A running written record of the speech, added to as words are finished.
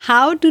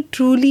How to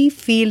truly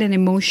feel an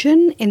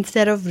emotion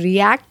instead of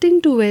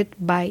reacting to it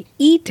by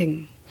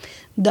eating.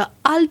 The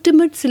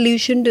ultimate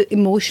solution to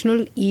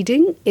emotional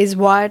eating is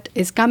what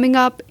is coming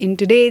up in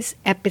today's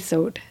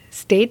episode.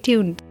 Stay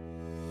tuned.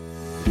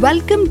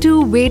 Welcome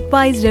to Weight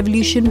Wise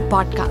Revolution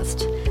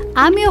podcast.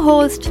 I'm your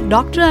host,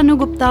 Dr. Anu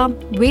Gupta,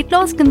 weight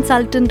loss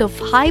consultant of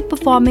high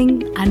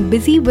performing and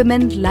busy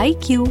women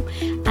like you.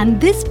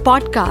 And this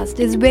podcast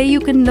is where you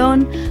can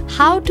learn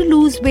how to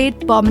lose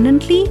weight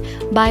permanently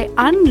by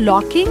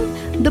unlocking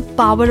the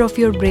power of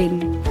your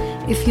brain.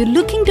 If you're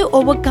looking to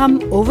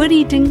overcome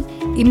overeating,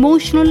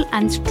 emotional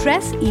and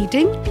stress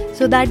eating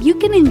so that you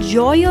can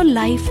enjoy your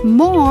life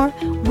more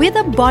with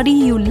a body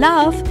you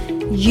love,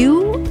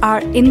 you are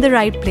in the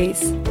right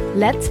place.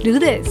 Let's do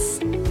this.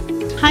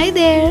 Hi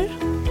there.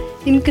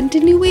 In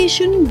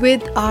continuation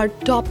with our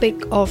topic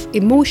of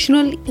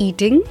emotional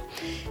eating,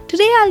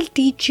 today I'll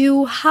teach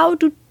you how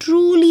to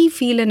truly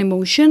feel an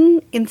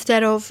emotion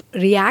instead of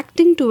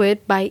reacting to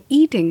it by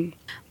eating.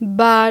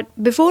 But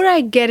before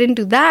I get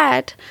into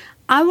that,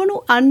 I want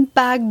to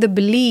unpack the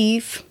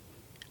belief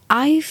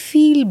I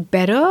feel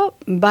better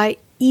by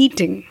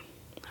eating.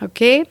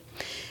 Okay?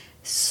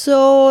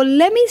 So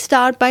let me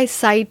start by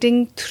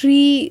citing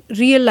 3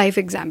 real life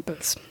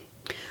examples.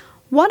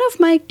 One of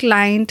my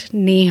client,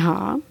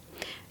 Neha,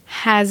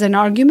 has an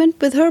argument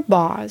with her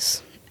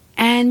boss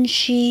and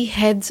she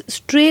heads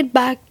straight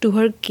back to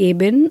her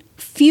cabin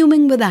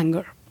fuming with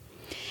anger.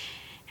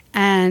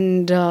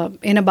 And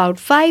in about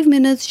 5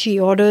 minutes, she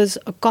orders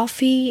a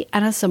coffee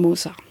and a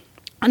samosa.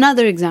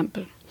 Another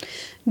example.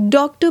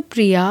 Dr.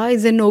 Priya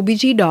is an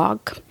OBG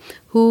doc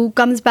who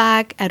comes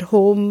back at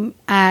home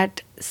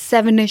at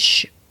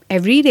 7ish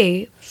every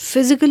day,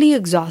 physically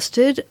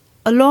exhausted,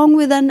 along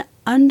with an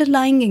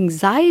underlying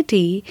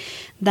anxiety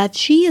that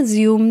she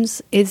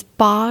assumes is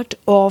part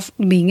of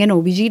being an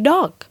OBG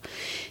doc.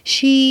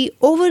 She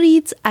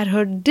overeats at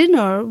her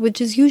dinner,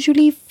 which is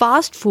usually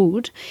fast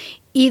food,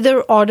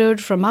 either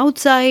ordered from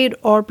outside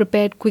or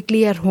prepared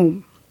quickly at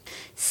home.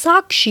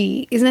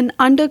 Sakshi is an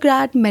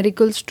undergrad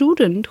medical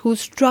student who's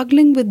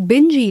struggling with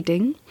binge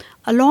eating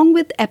along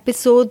with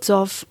episodes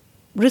of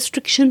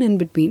restriction in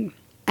between.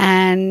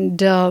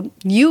 And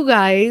you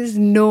guys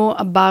know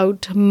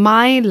about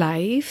my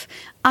life.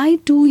 I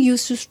too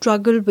used to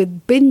struggle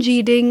with binge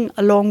eating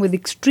along with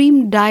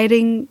extreme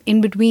dieting in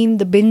between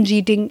the binge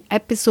eating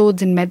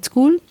episodes in med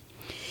school.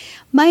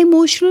 My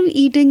emotional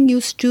eating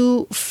used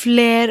to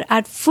flare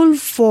at full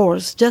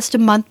force just a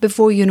month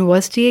before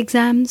university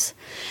exams.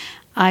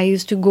 I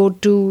used to go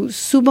to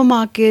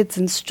supermarkets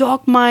and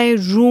stock my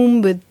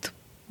room with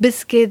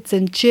biscuits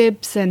and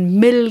chips and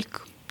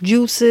milk,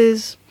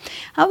 juices.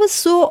 I was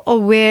so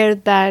aware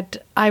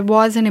that I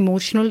was an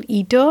emotional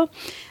eater,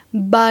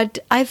 but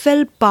I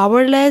felt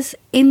powerless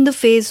in the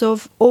face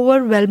of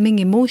overwhelming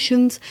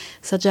emotions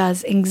such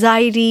as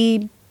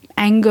anxiety,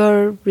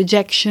 anger,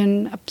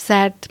 rejection,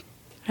 upset.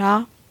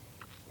 Yeah.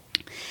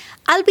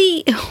 I'll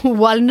be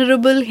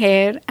vulnerable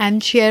here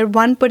and share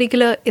one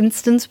particular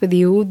instance with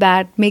you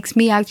that makes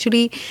me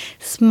actually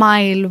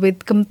smile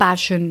with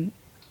compassion.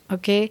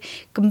 Okay?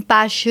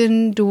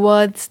 Compassion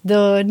towards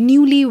the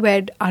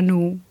newlywed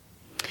Anu.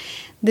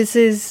 This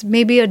is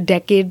maybe a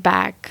decade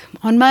back.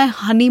 On my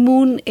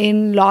honeymoon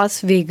in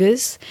Las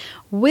Vegas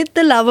with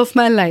the love of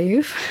my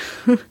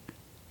life,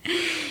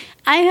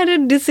 I had a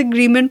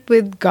disagreement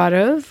with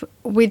Gaurav,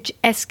 which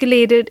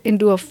escalated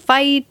into a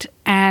fight,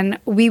 and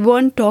we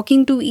weren't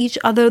talking to each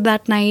other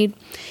that night.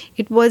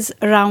 It was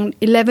around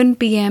 11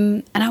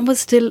 p.m. and I was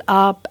still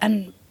up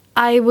and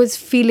I was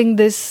feeling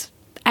this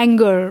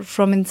anger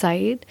from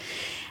inside.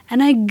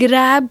 And I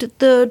grabbed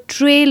the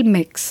trail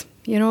mix,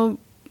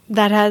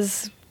 that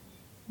has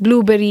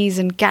blueberries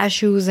and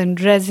cashews and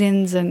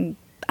resins and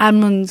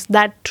almonds,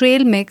 that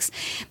trail mix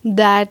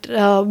that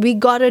we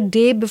got a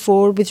day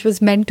before, which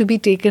was meant to be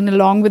taken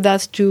along with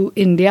us to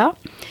India.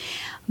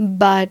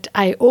 But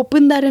I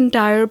opened that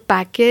entire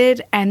packet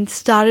and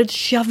started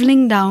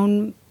shoveling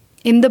down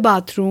in the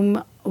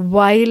bathroom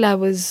while I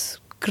was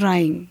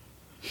crying.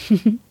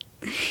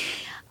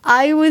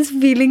 I was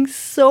feeling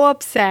so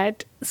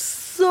upset,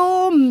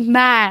 so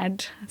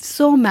mad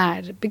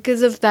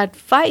because of that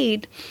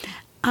fight.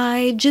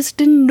 I just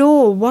didn't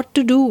know what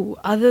to do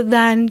other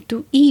than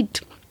to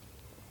eat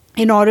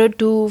in order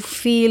to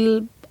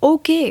feel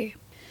okay.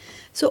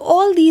 So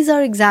all these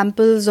are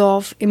examples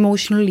of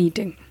emotional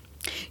eating.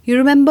 You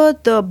remember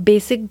the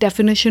basic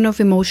definition of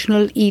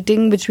emotional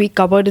eating which we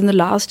covered in the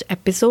last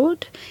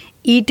episode?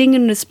 Eating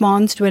in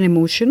response to an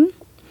emotion.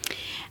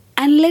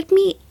 And let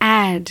me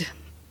add,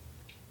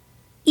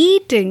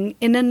 eating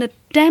in an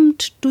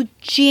attempt to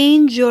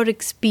change your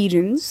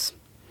experience,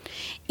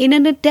 in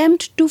an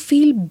attempt to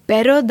feel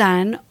better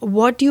than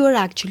what you are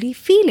actually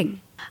feeling.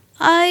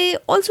 I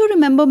also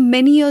remember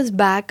many years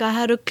back, I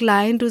had a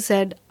client who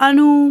said,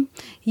 Anu,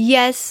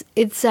 yes,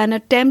 it's an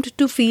attempt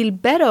to feel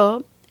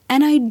better,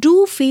 and I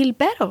do feel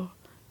better,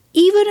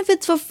 even if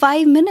it's for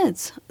 5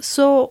 minutes.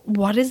 So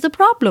what is the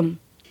problem?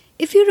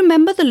 If you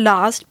remember the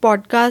last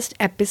podcast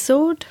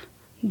episode,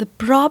 the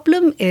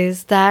problem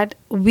is that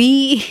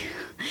we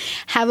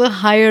have a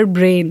higher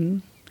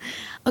brain,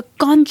 a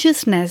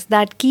consciousness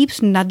that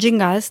keeps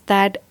nudging us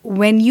that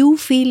when you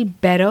feel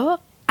better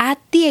at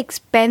the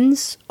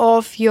expense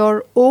of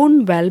your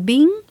own well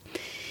being,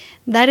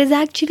 that is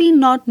actually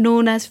not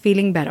known as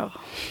feeling better.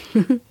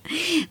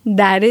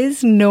 That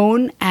is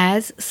known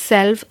as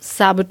self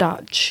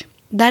sabotage.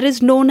 That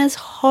is known as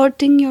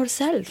hurting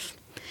yourself.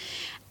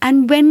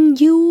 And when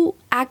you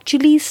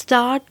actually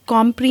start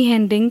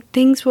comprehending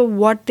things for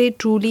what they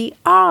truly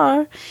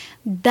are,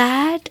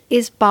 that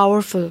is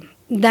powerful.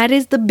 That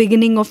is the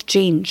beginning of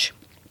change.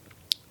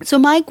 So,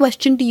 my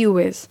question to you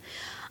is,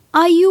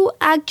 are you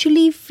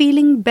actually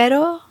feeling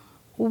better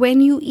when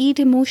you eat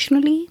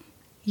emotionally?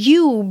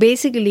 You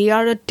basically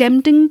are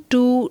attempting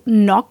to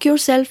knock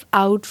yourself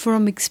out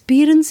from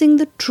experiencing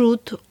the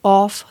truth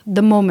of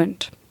the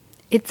moment.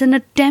 It's an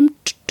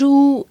attempt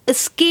to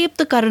escape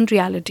the current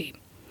reality.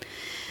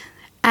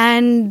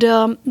 And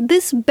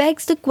this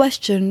begs the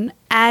question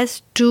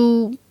as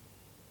to,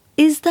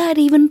 is that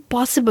even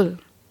possible?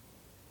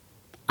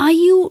 Are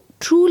you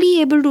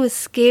truly able to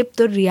escape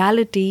the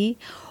reality,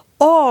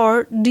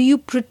 or do you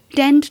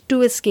pretend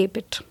to escape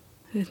it?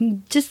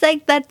 Just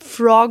like that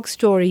frog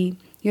story,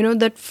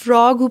 that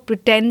frog who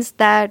pretends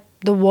that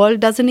the world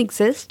doesn't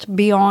exist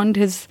beyond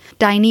his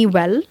tiny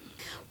well.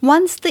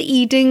 Once the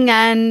eating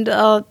and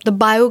the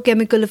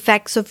biochemical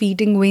effects of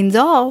eating wanes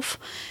off,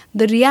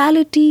 the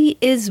reality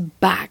is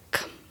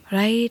back,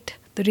 right?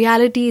 The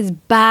reality is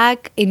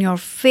back in your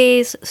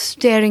face,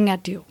 staring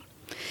at you.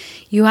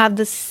 You have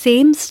the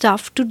same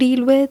stuff to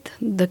deal with: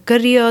 the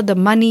career, the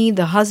money,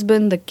 the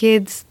husband, the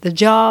kids, the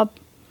job.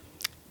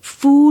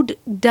 Food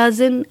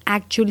doesn't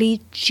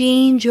actually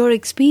change your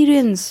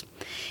experience.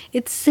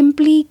 It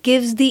simply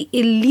gives the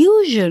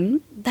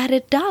illusion that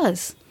it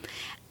does.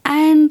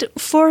 And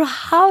for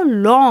how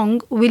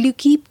long will you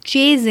keep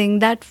chasing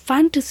that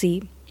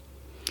fantasy?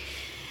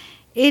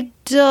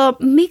 It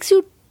makes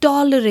you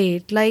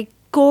tolerate, like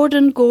quote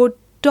unquote,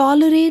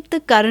 tolerate the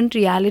current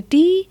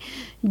reality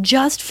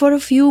just for a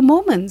few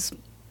moments.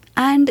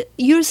 And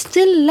you're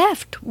still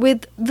left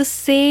with the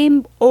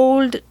same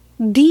old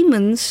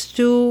demons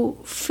to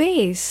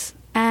face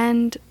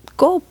and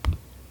cope,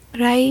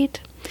 right?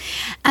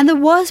 And the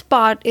worst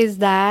part is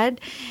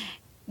that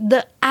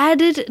the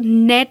added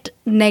net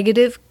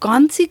negative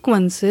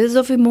consequences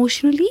of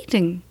emotional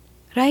eating,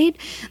 right?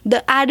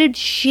 The added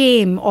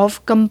shame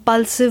of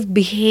compulsive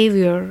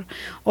behavior,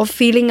 of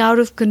feeling out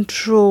of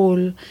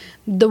control,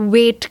 the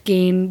weight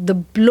gain, the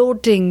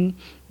bloating,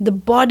 the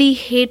body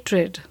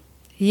hatred.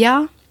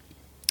 Yeah?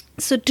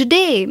 So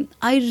today,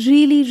 I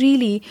really,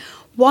 really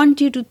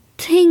want you to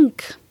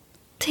think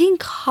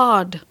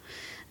hard.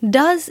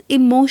 Does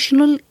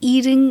emotional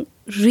eating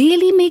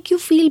really make you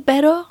feel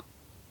better?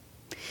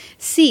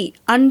 See,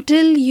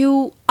 until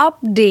you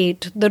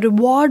update the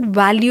reward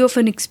value of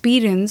an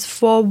experience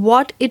for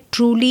what it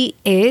truly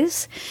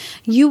is,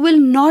 you will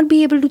not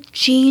be able to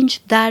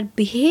change that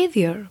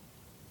behavior.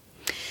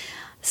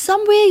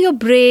 Somewhere your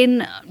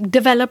brain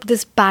developed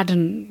this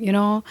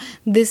pattern,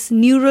 this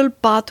neural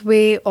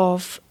pathway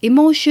of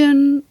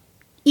emotion,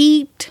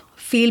 eat,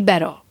 feel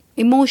better.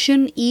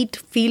 Emotion, eat,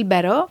 feel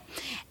better.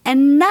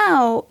 And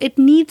now it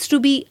needs to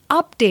be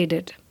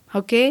updated.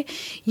 Okay,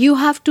 you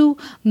have to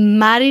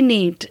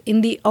marinate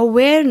in the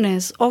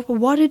awareness of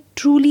what it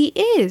truly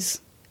is.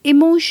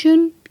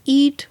 Emotion,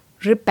 eat,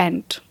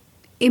 repent.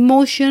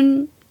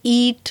 Emotion,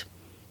 eat,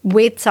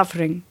 wait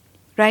suffering,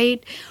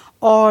 right?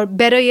 Or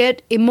better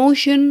yet,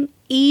 emotion,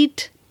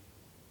 eat,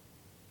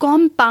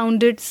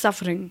 compounded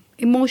suffering.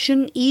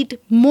 Emotion, eat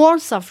more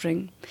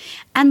suffering.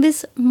 And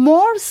this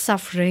more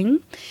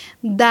suffering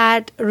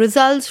that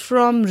results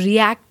from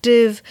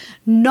reactive,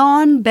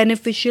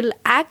 non-beneficial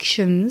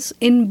actions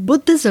in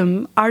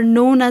Buddhism are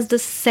known as the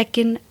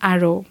second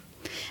arrow.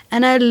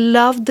 And I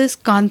love this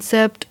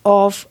concept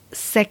of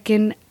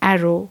second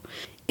arrow.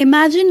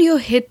 Imagine you're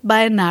hit by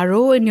an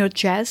arrow in your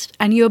chest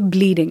and you're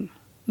bleeding.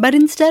 But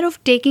instead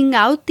of taking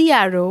out the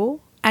arrow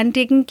and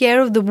taking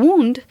care of the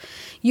wound,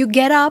 you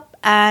get up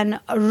and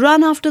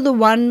run after the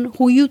one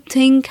who you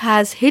think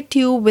has hit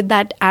you with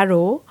that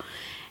arrow,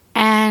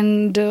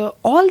 and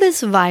all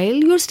this while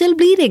you're still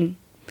bleeding.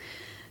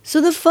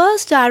 So the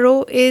first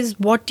arrow is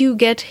what you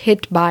get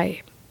hit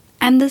by,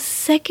 and the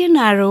second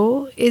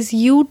arrow is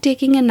you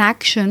taking an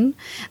action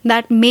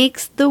that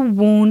makes the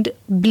wound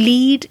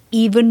bleed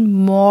even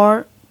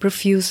more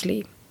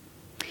profusely.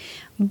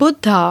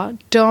 Buddha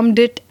termed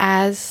it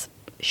as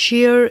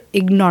sheer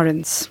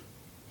ignorance.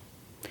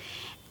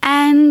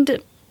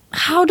 And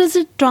how does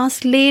it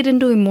translate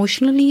into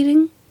emotional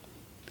eating?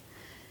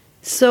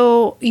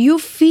 So you're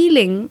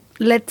feeling,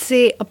 let's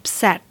say,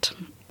 upset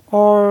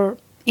or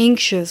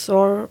anxious,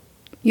 or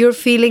you're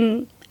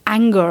feeling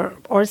anger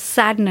or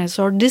sadness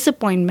or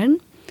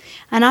disappointment,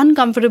 an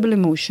uncomfortable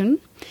emotion.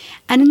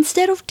 And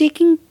instead of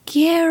taking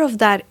care of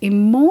that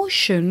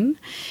emotion,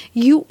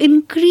 you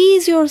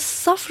increase your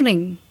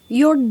suffering,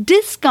 your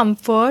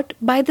discomfort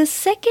by the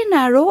second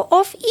arrow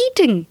of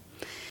eating.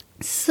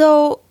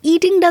 So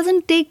eating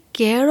doesn't take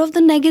care of the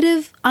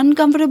negative,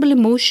 uncomfortable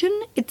emotion.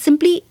 It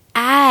simply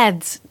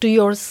adds to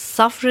your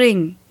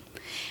suffering.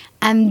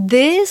 And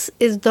this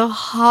is the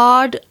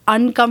hard,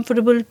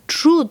 uncomfortable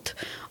truth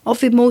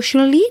of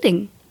emotional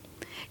eating.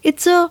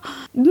 It's a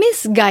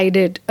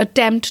misguided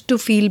attempt to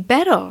feel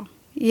better,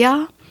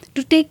 yeah,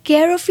 to take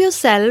care of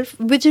yourself,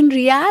 which in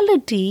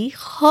reality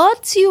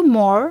hurts you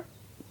more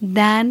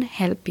than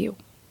help you,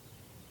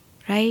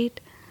 right?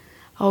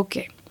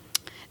 Okay.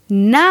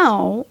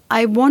 Now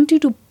I want you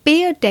to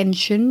pay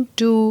attention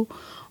to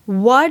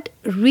what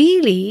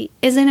really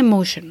is an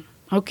emotion,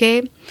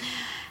 okay?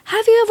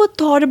 Have you ever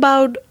thought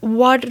about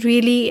what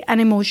really an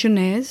emotion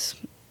is?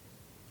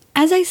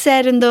 As I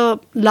said in the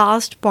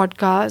last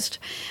podcast,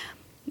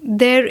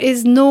 there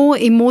is no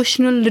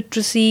emotional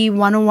literacy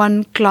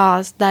 101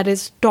 class that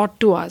is taught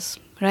to us,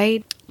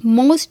 right?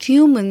 Most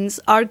humans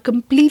are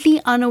completely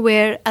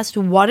unaware as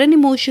to what an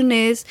emotion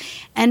is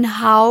and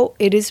how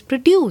it is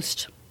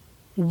produced.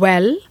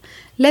 Well,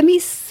 let me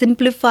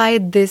simplify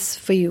this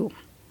for you.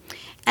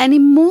 An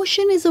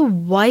emotion is a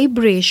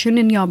vibration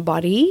in your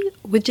body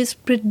which is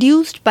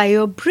produced by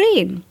your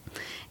brain.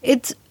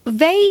 It's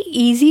very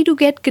easy to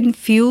get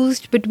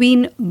confused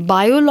between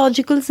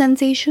biological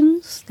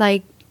sensations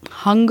like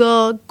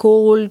hunger,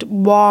 cold,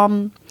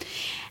 warm,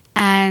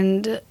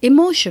 and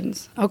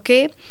emotions,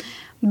 okay?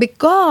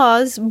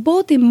 Because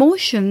both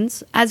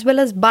emotions as well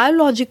as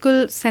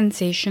biological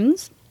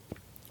sensations,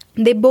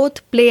 they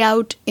both play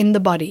out in the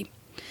body.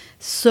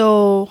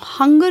 So,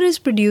 hunger is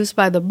produced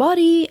by the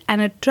body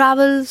and it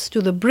travels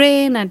to the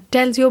brain and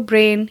tells your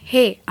brain,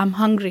 hey, I'm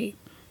hungry.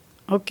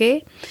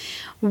 Okay?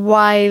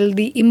 While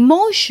the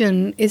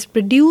emotion is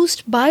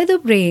produced by the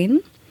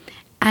brain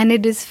and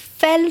it is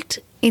felt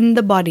in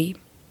the body.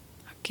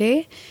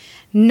 Okay?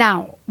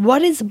 Now,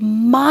 what is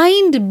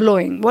mind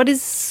blowing, what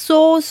is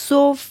so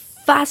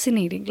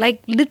fascinating,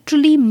 like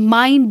literally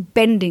mind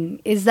bending,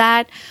 is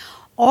that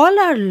all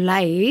our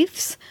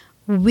lives,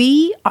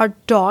 we are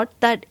taught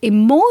that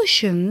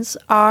emotions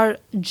are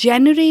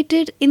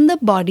generated in the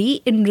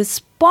body in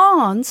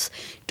response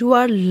to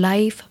our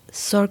life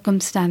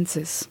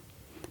circumstances.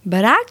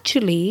 But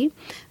actually,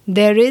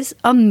 there is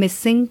a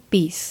missing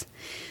piece.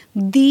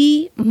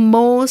 The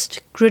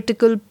most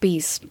critical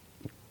piece.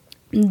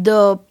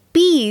 The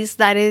piece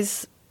that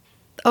is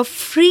a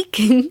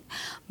freaking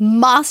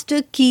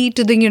master key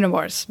to the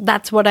universe.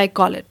 That's what I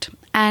call it.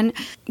 And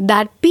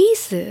that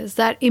piece is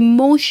that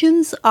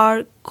emotions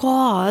are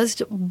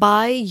caused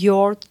by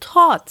your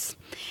thoughts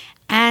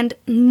and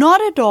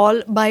not at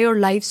all by your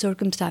life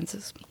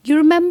circumstances. You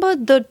remember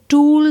the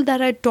tool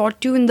that I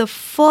taught you in the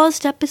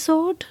first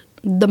episode,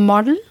 the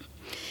model?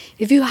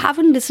 If you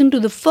haven't listened to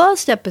the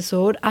first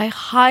episode, I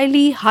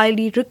highly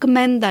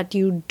recommend that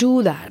you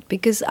do that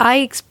because I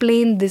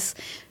explain this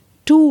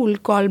tool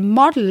called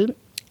model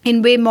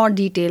in way more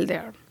detail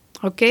there.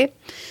 Okay?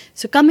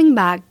 So coming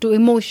back to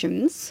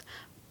emotions,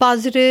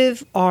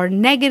 positive or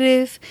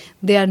negative,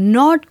 they are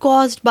not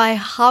caused by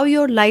how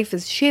your life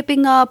is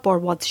shaping up or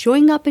what's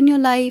showing up in your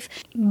life,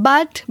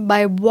 but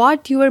by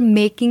what you are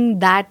making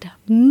that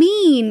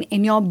mean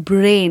in your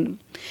brain.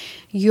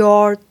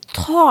 Your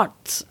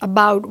thoughts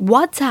about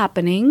what's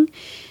happening,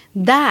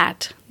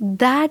 that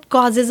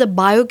causes a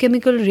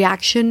biochemical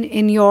reaction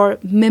in your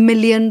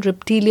mammalian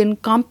reptilian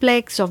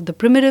complex of the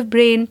primitive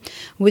brain,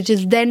 which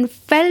is then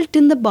felt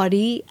in the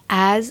body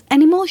as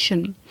an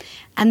emotion.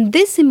 And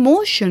this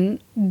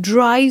emotion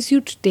drives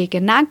you to take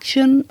an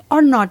action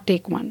or not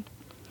take one.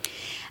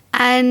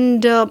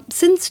 And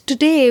since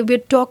today we're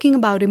talking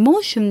about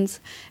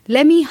emotions,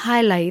 let me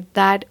highlight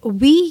that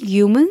we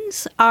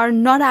humans are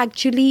not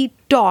actually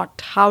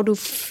taught how to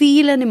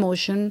feel an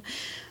emotion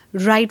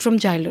right from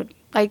childhood.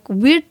 Like,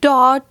 we're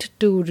taught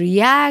to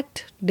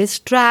react,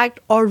 distract,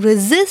 or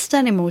resist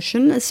an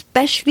emotion,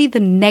 especially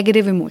the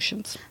negative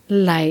emotions.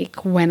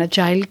 Like, when a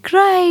child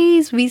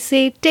cries, we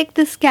say, take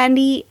this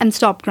candy and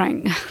stop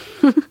crying.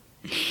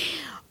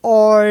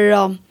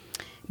 Or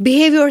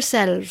behave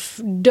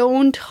yourself,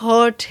 don't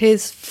hurt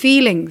his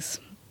feelings.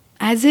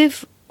 As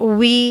if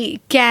we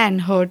can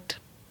hurt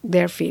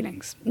their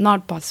feelings.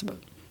 Not possible.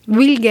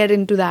 We'll get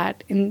into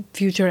that in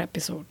future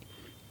episode.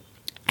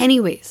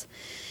 Anyways,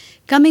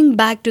 coming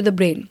back to the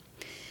brain.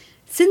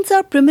 Since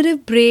our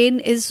primitive brain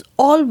is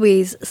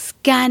always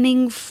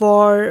scanning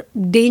for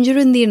danger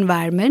in the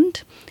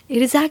environment,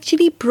 it is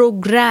actually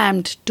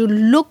programmed to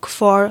look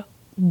for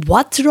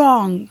what's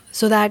wrong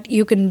so that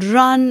you can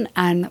run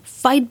and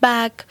fight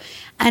back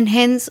and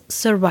hence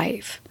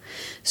survive.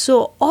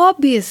 So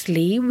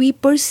obviously we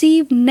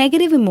perceive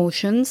negative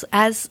emotions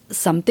as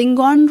something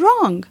gone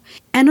wrong.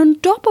 And on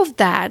top of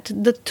that,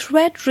 the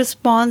threat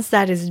response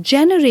that is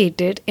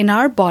generated in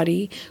our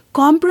body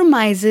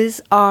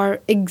compromises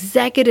our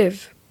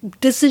executive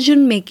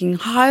decision-making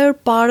higher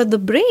part of the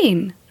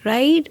brain,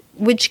 right?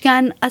 Which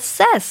can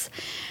assess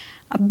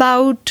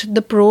about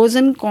the pros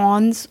and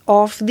cons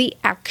of the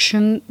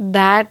action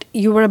that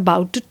you are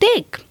about to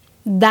take.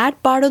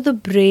 That part of the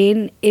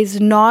brain is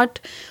not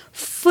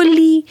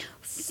fully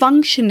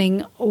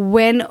functioning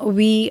when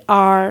we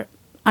are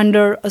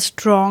under a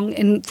strong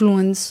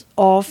influence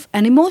of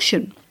an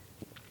emotion.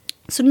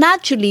 So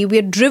naturally, we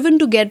are driven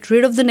to get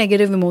rid of the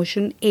negative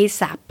emotion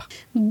ASAP.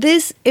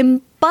 This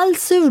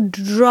impulsive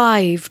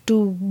drive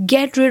to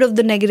get rid of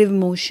the negative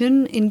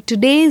emotion in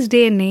today's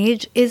day and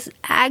age is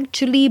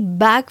actually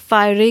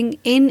backfiring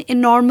in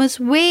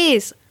enormous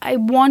ways. I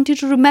want you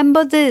to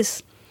remember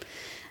this.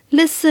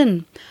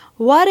 Listen,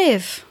 what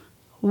if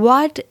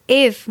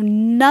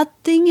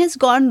nothing has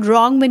gone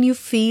wrong when you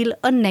feel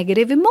a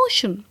negative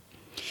emotion?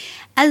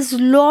 As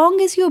long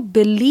as you're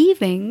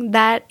believing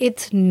that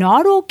it's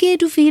not okay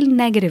to feel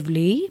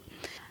negatively,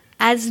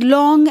 as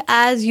long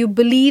as you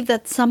believe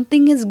that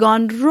something has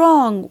gone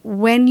wrong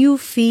when you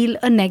feel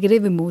a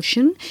negative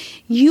emotion,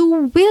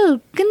 you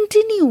will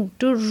continue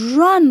to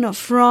run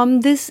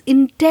from this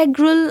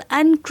integral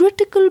and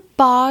critical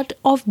part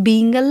of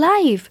being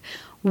alive,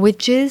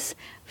 which is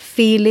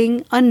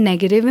feeling a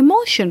negative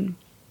emotion.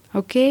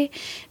 Okay?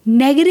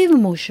 Negative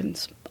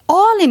emotions,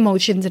 all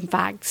emotions in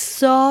fact,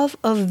 serve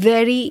a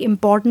very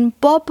important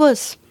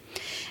purpose.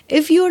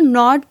 If you're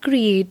not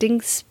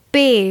creating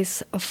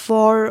space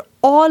for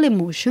all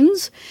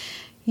emotions,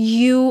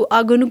 you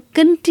are going to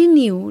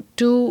continue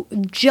to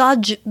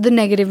judge the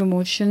negative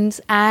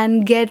emotions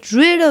and get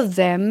rid of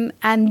them,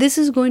 and this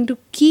is going to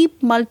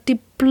keep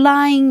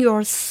multiplying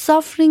your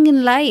suffering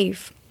in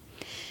life.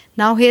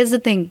 Now here's the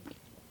thing.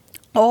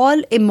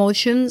 All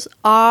emotions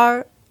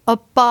are a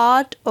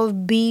part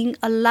of being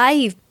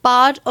alive,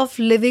 part of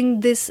living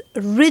this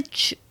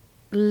rich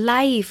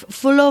life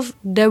full of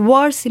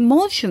diverse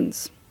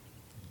emotions.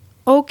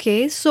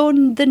 Okay, so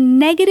the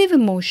negative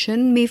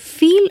emotion may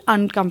feel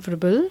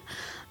uncomfortable,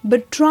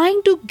 but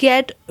trying to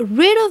get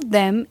rid of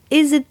them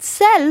is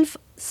itself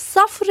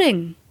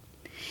suffering.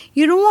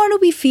 You don't want to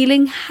be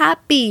feeling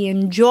happy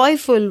and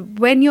joyful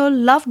when your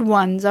loved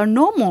ones are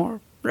no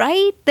more,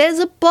 right? There's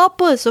a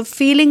purpose of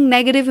feeling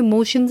negative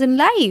emotions in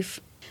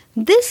life.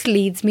 This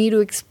leads me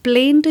to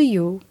explain to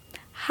you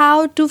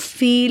how to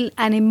feel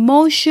an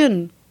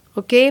emotion.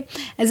 Okay,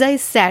 as I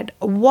said,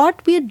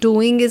 what we are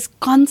doing is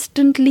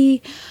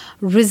constantly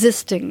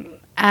resisting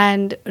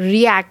and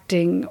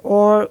reacting,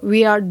 or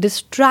we are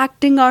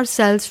distracting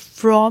ourselves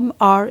from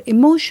our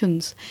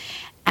emotions.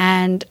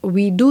 And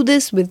we do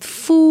this with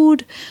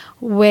food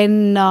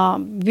when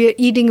we are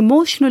eating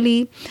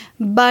emotionally,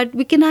 but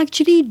we can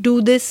actually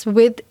do this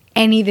with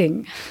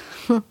anything.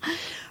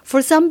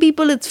 For some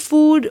people, it's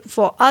food.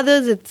 For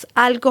others, it's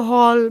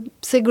alcohol,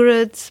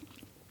 cigarettes,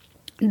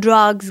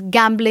 drugs,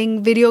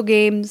 gambling, video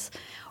games,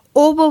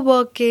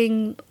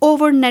 overworking,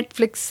 over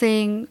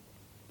Netflixing,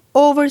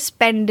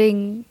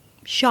 overspending,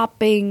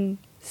 shopping,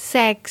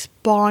 sex,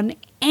 porn,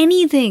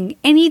 anything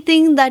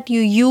that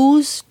you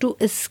use to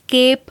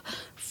escape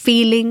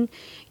feeling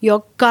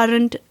your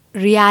current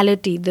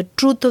reality, the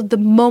truth of the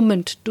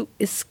moment, to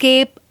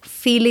escape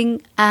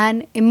feeling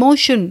an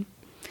emotion.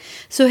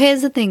 So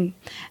here's the thing.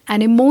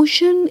 An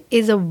emotion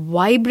is a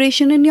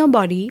vibration in your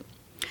body,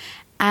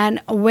 and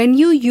when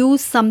you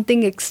use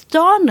something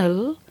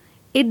external,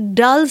 it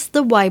dulls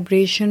the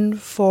vibration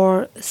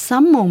for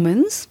some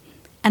moments,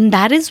 and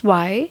that is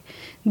why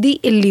the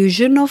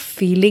illusion of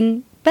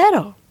feeling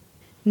better.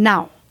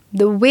 Now,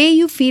 the way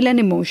you feel an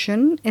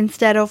emotion,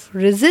 instead of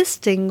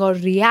resisting or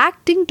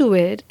reacting to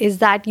it, is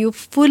that you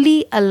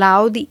fully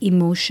allow the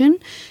emotion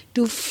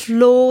to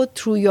flow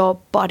through your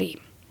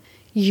body.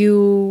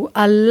 You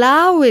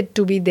allow it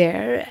to be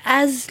there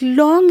as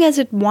long as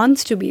it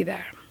wants to be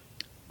there.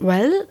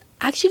 Well,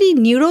 actually,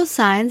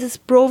 neuroscience has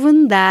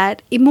proven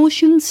that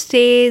emotion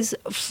stays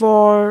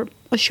for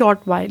a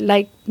short while,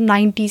 like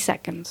 90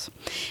 seconds.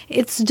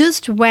 It's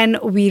just when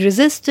we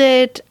resist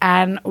it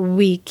and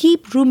we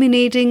keep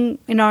ruminating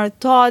in our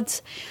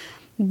thoughts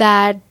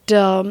that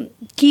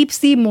keeps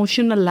the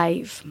emotion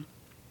alive.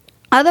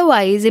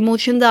 Otherwise,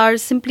 emotions are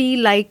simply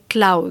like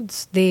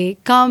clouds. They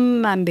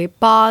come and they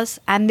pass,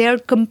 and they are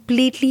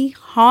completely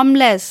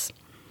harmless.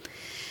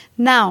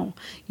 Now,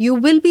 you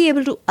will be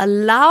able to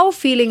allow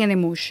feeling an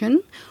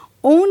emotion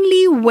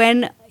only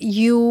when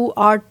you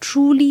are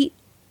truly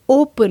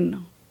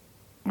open.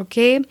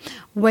 Okay?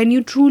 When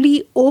you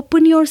truly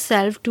open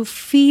yourself to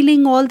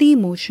feeling all the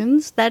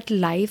emotions that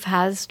life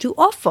has to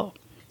offer.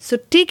 So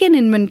take an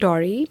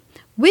inventory.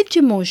 Which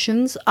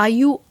emotions are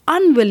you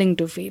unwilling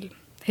to feel?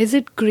 Is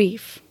it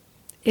grief?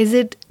 Is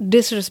it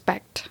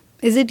disrespect?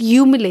 Is it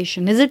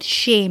humiliation? Is it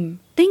shame?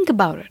 Think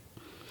about it.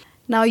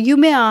 Now you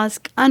may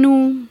ask,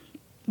 Anu,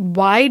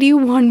 why do you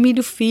want me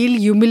to feel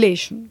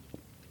humiliation?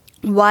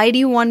 Why do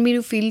you want me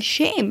to feel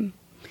shame?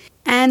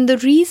 And the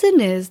reason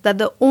is that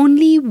the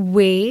only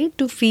way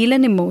to feel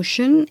an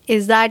emotion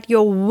is that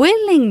your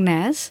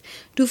willingness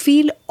to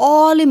feel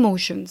all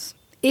emotions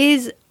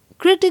is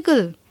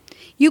critical.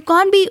 You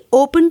can't be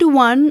open to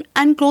one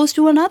and close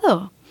to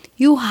another.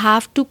 You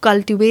have to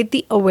cultivate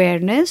the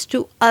awareness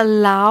to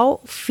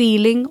allow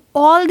feeling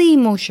all the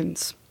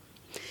emotions.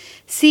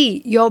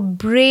 See, your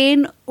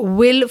brain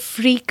will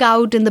freak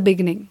out in the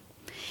beginning.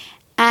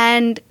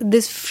 And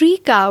this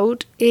freak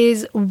out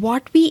is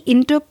what we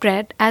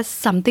interpret as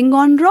something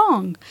gone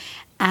wrong.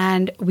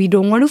 And we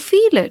don't want to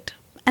feel it.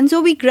 And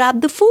so we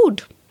grab the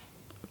food.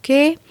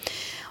 Okay?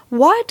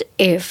 What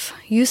if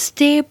you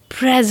stay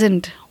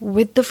present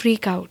with the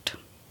freak out?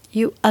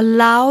 You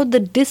allow the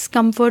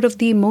discomfort of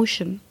the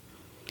emotion.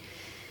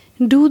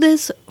 Do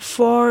this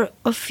for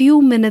a few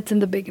minutes in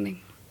the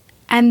beginning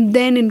and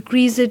then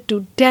increase it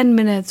to 10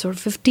 minutes or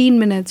 15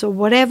 minutes or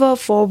whatever,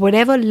 for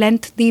whatever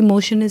length the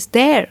emotion is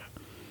there.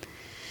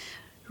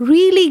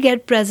 Really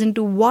get present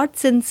to what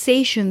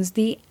sensations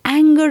the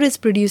anger is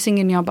producing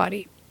in your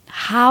body.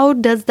 How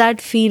does that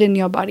feel in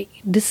your body?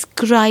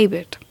 Describe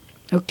it.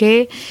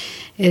 Okay?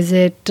 Is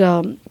it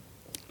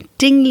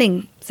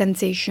tingling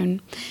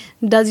sensation?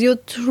 Does your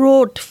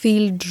throat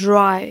feel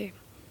dry?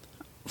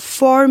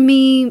 For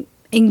me,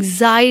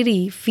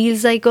 anxiety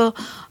feels like a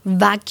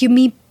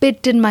vacuumy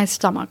pit in my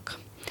stomach.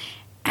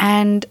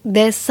 And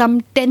there's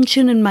some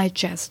tension in my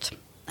chest.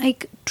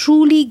 Like,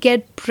 truly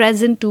get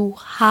present to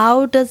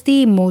how does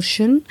the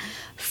emotion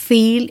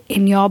feel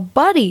in your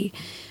body.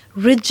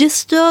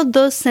 Register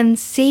the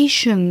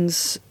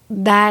sensations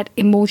that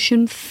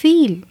emotion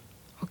feel.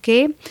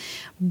 Okay?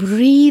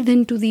 Breathe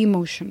into the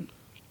emotion.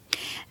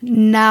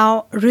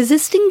 Now,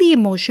 resisting the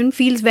emotion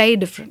feels very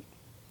different.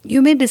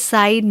 You may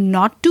decide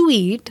not to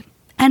eat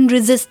and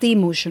resist the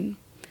emotion.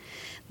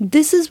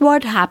 This is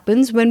what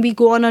happens when we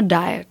go on a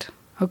diet.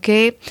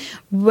 Okay,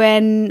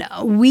 when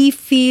we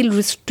feel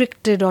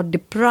restricted or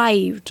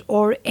deprived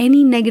or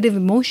any negative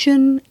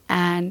emotion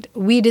and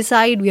we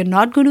decide we are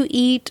not going to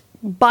eat,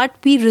 but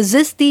we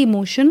resist the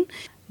emotion,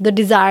 the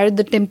desire,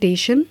 the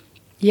temptation.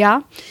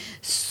 Yeah.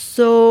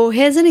 So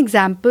here's an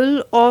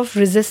example of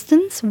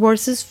resistance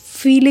versus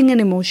feeling an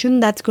emotion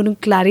that's going to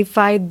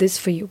clarify this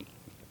for you.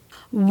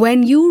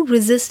 When you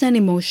resist an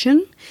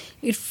emotion,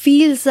 it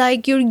feels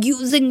like you're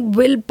using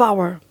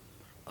willpower.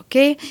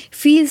 Okay,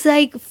 feels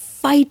like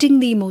fighting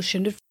the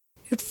emotion.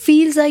 It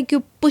feels like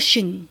you're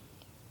pushing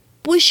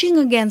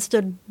against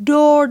a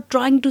door,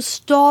 trying to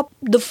stop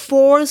the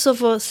force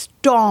of a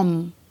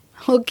storm.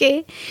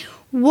 Okay,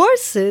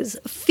 versus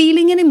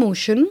feeling an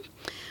emotion,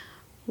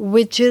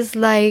 which is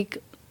like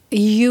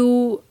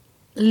you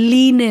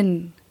lean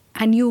in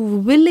and you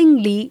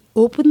willingly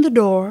open the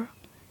door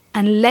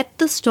and let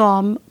the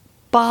storm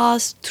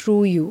pass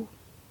through you.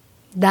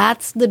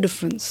 That's the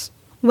difference.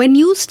 When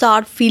you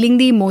start feeling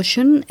the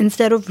emotion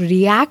instead of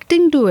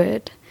reacting to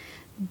it,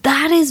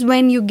 that is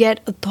when you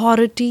get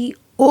authority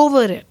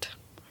over it.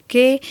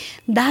 Okay?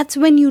 That's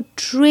when you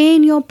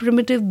train your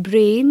primitive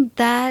brain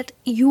that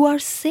you are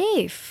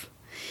safe.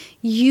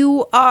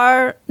 You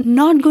are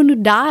not going to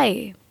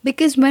die.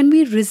 Because when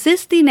we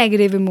resist the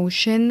negative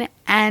emotion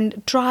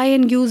and try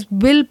and use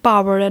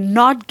willpower and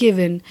not give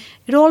in,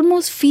 it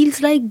almost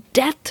feels like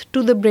death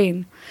to the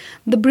brain.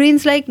 The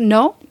brain's like,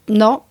 no,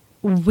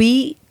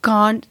 we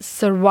can't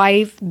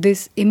survive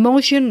this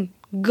emotion.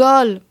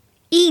 Girl,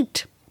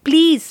 eat.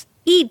 Please,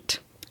 eat.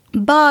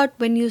 But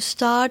when you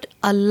start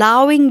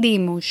allowing the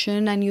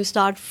emotion and you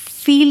start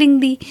feeling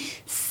the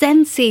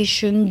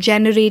sensation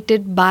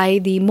generated by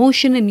the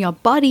emotion in your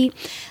body,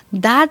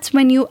 that's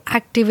when you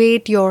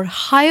activate your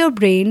higher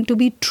brain to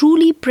be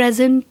truly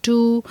present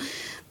to,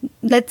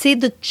 let's say,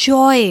 the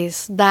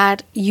choice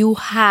that you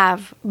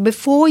have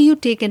before you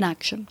take an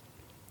action,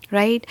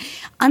 right?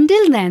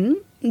 Until then,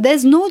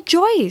 there's no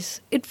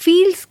choice. It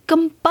feels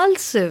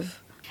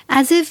compulsive,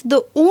 as if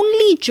the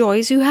only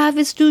choice you have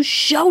is to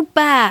shout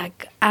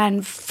back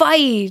and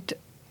fight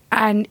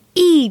and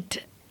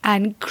eat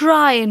and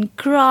cry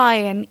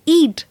and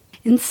eat.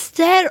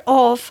 Instead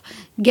of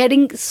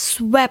getting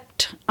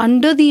swept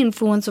under the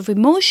influence of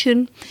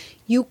emotion,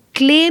 you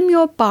claim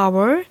your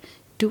power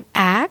to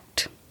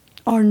act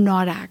or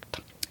not act.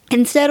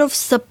 Instead of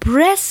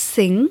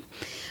suppressing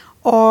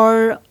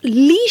or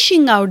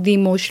leashing out the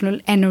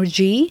emotional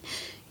energy,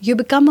 you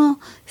become a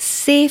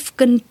safe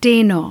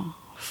container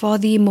for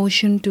the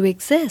emotion to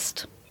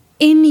exist.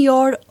 In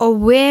your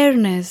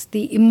awareness,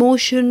 the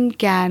emotion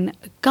can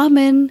come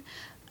in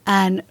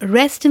and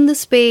rest in the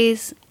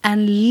space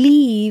and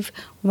leave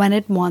when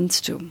it wants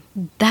to.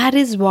 That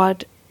is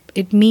what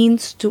it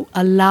means to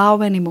allow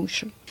an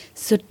emotion.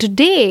 So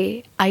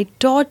today, I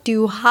taught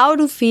you how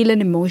to feel an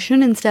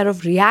emotion instead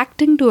of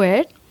reacting to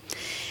it.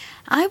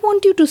 I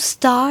want you to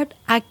start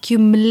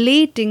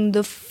accumulating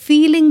the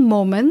feeling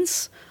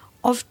moments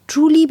of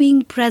truly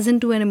being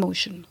present to an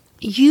emotion.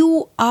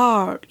 You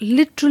are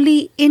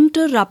literally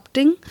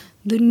interrupting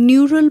the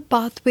neural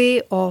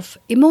pathway of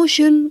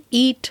emotion,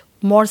 eat,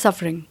 more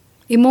suffering.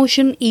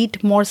 Emotion,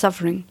 eat, more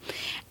suffering.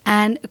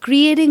 And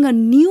creating a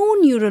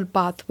new neural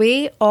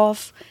pathway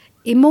of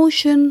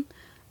emotion,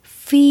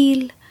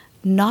 feel,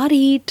 not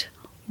eat,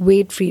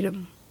 wait,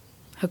 freedom.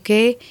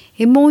 Okay?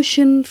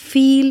 Emotion,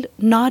 feel,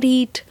 not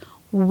eat,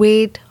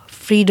 wait,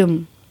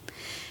 freedom.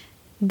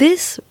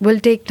 This will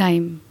take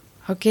time.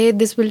 Okay?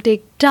 This will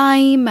take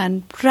time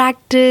and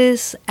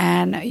practice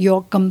and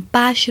your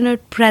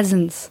compassionate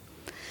presence.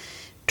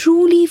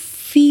 Truly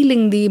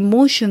feeling the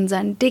emotions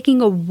and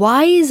taking a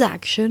wise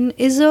action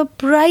is a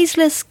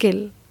priceless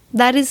skill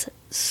that is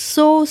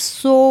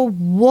so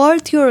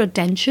worth your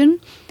attention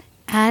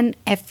and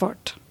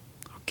effort.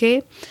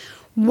 Okay?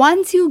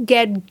 Once you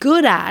get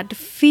good at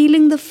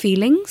feeling the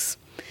feelings,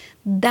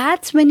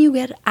 That's when you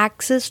get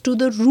access to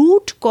the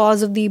root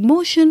cause of the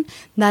emotion,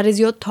 that is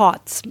your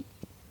thoughts.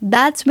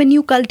 That's when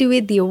you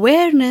cultivate the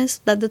awareness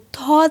that the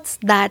thoughts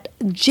that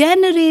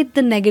generate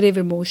the negative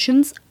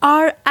emotions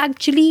are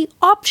actually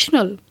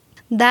optional.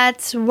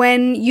 That's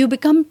when you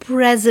become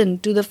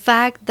present to the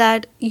fact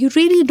that you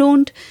really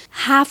don't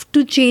have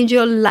to change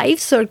your life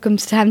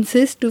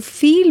circumstances to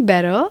feel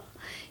better.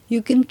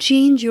 You can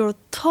change your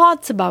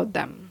thoughts about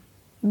them.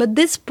 But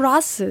this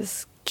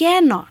process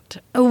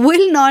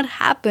will not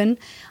happen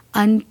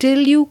until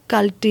you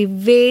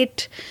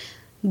cultivate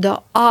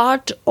the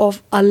art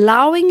of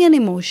allowing an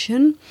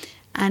emotion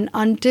and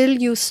until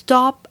you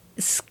stop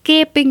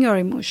escaping your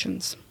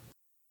emotions.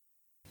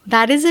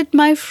 That is it,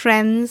 my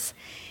friends.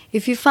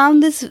 If you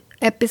found this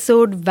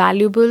episode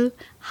valuable,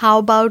 how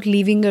about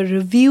leaving a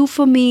review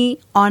for me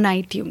on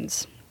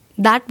iTunes?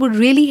 That would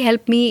really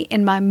help me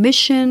in my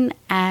mission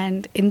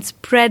and in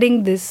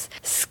spreading this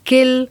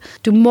skill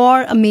to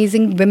more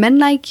amazing women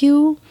like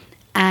you.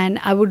 And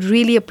I would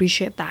really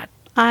appreciate that.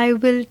 I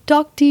will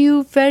talk to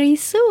you very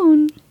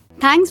soon.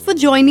 Thanks for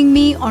joining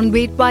me on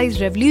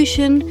WeightWise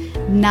Revolution.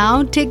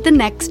 Now take the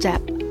next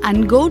step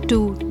and go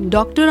to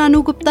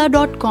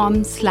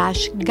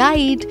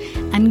dranugupta.com/guide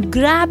and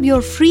grab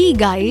your free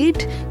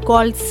guide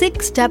called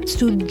 6 Steps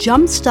to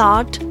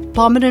Jumpstart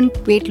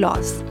Permanent Weight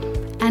Loss.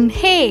 And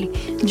hey,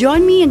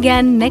 join me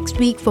again next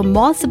week for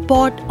more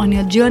support on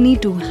your journey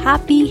to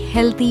happy,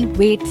 healthy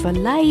weight for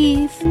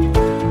life.